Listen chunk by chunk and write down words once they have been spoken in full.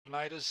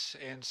Dominators,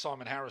 and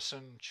Simon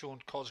Harrison, Sean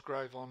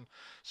Cosgrove on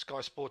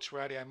Sky Sports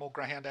Radio. More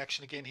greyhound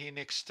action again here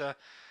next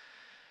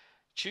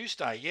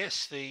Tuesday.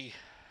 Yes, the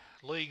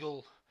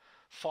legal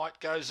fight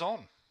goes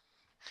on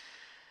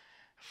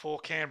for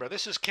Canberra.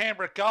 This is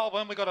Canberra at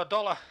Goulburn. We got a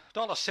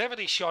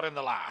 $1.70 shot in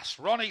the last.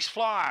 Ronnie's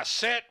Flyer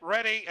set,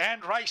 ready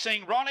and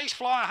racing. Ronnie's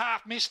Flyer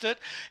half missed it.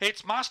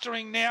 It's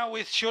mustering now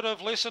with Should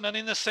Have Listened, and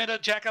in the centre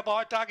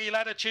Jacobite Dougie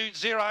Latitude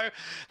 0.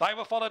 They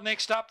were followed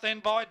next up then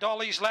by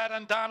Dolly's Lad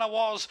and Dana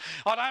Was.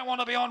 I don't want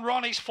to be on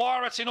Ronnie's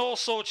Flyer. It's in all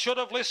sorts. Should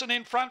Have Listened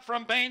in front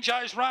from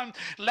Banjo's Run.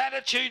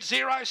 Latitude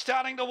 0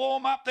 starting to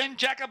warm up. Then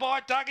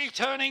Jacobite Dougie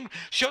turning.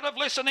 Should Have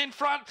Listened in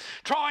front.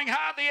 Trying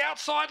hard the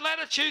outside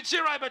Latitude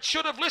 0, but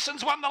Should Have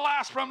Listened's won the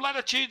last from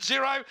Latitude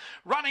 0.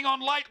 Running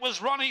on late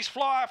was Ronnie's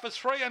Flyer for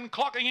 3 and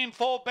clocking in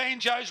 4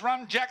 Banjo's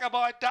Run,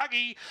 Jacobite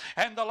Dougie,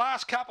 and the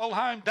last couple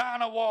home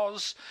Dana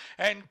Was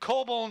and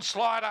Corborn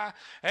Slider,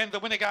 and the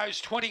winner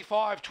goes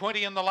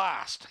 25-20 in the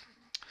last.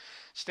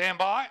 Stand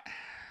by.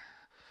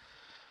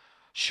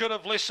 Should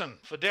Have Listened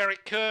for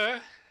Derek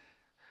Kerr.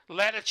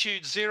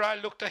 Latitude 0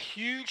 looked a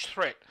huge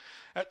threat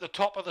at the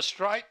top of the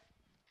straight,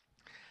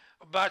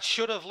 but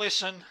Should Have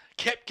Listened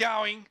kept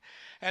going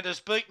and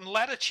has beaten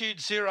Latitude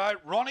 0.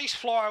 Ronnie's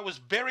Flyer was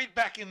buried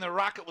back in the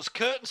ruck. It was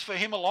curtains for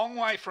him a long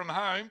way from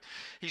home.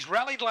 He's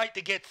rallied late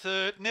to get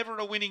third, never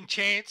a winning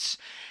chance.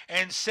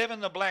 And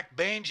 7 the Black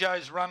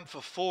Banjo's Run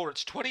for 4.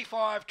 It's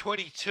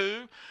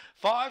 25-22.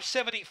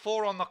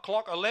 5.74 on the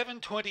clock,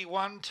 11.21,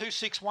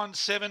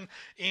 2.617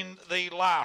 in the last.